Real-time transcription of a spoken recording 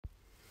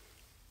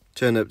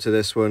Turned up to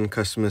this one,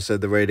 customer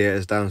said the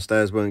radiators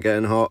downstairs weren't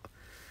getting hot.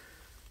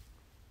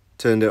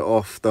 Turned it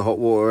off the hot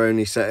water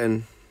only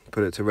setting,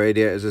 put it to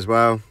radiators as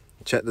well.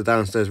 Checked the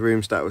downstairs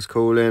room stat was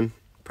cooling,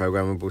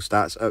 programmable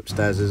stats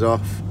upstairs is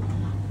off.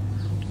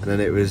 And then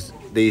it was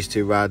these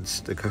two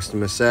rads the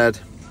customer said,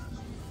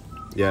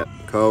 yeah,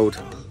 cold.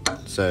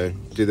 So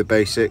do the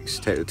basics,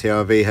 take the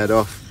TRV head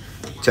off,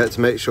 check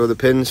to make sure the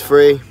pin's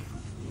free.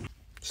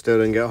 Still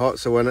didn't get hot,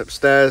 so went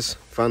upstairs,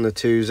 found the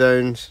two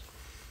zones.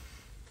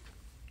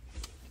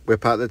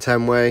 Whip out the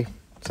 10-way,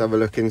 let's have a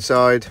look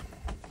inside.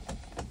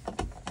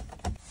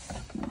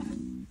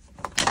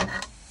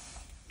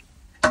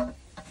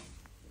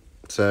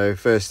 So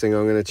first thing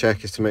I'm going to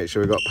check is to make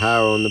sure we've got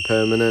power on the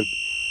permanent.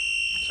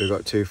 So we've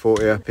got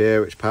 240 up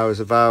here, which powers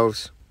the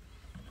valves.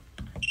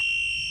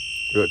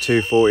 We've got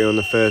 240 on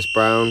the first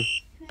brown,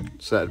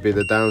 so that'd be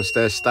the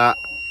downstairs stat.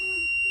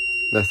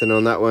 Nothing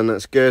on that one,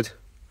 that's good.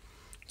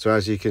 So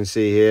as you can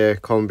see here,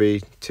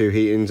 combi 2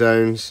 heating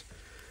zones.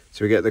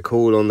 So we get the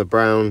cool on the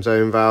brown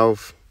zone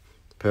valve,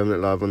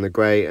 permanent live on the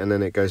grey, and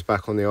then it goes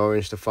back on the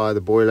orange to fire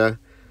the boiler.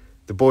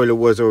 The boiler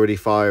was already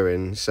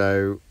firing,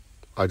 so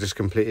I just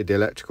completed the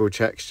electrical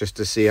checks just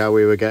to see how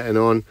we were getting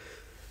on,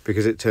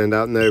 because it turned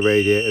out no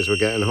radiators were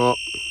getting hot.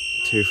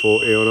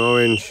 240 on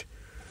orange.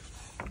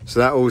 So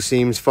that all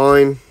seems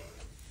fine.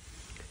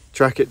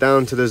 Track it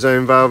down to the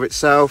zone valve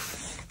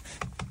itself.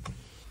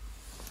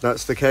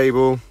 That's the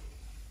cable.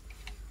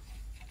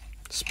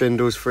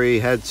 Spindle's free,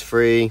 head's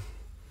free.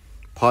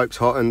 Pipe's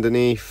hot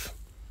underneath.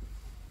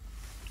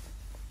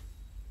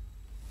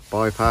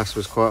 Bypass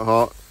was quite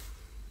hot.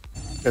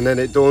 And then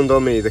it dawned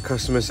on me, the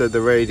customer said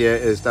the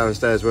radiators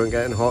downstairs weren't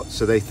getting hot,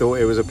 so they thought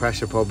it was a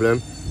pressure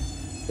problem.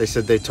 They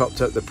said they topped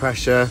up the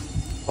pressure.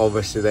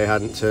 Obviously they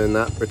hadn't turned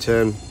that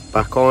return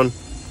back on.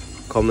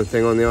 Common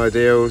thing on the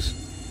ideals.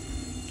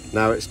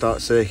 Now it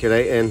starts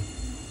circulating.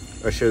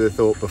 I should have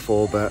thought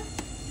before, but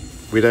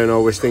we don't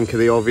always think of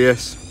the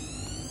obvious.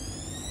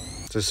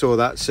 So saw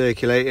that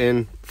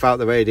circulating, felt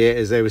the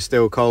radiators, they were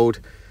still cold.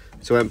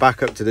 So went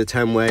back up to the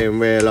 10-way and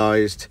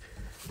realised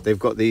they've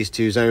got these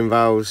two zone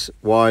valves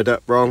wired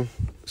up wrong.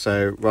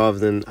 So rather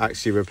than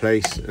actually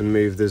replace and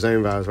move the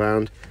zone valves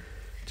around,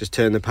 just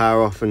turn the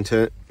power off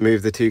and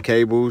move the two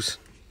cables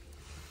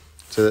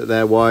so that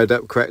they're wired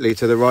up correctly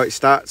to the right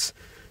stats.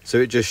 So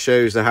it just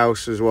shows the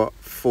house was, what,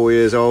 4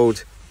 years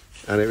old,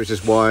 and it was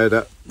just wired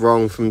up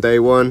wrong from day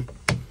one.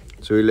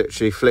 So we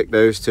literally flick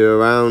those two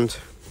around,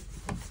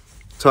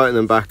 tighten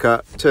them back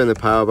up, turn the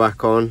power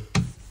back on.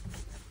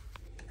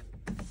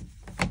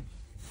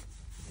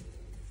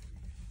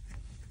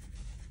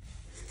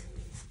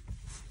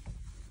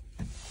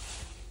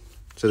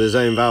 So the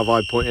zone valve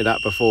I pointed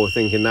at before,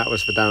 thinking that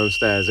was for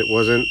downstairs, it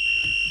wasn't.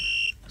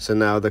 So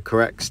now the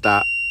correct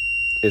stat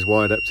is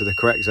wired up to the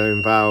correct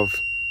zone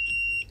valve,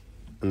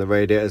 and the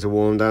radiators are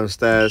warm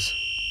downstairs.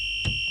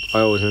 I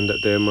always end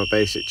up doing my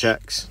basic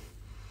checks,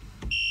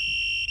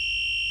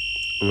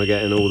 and we're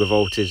getting all the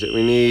voltage that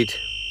we need.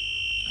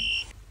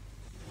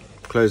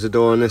 Close the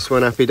door on this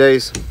one, happy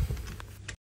days.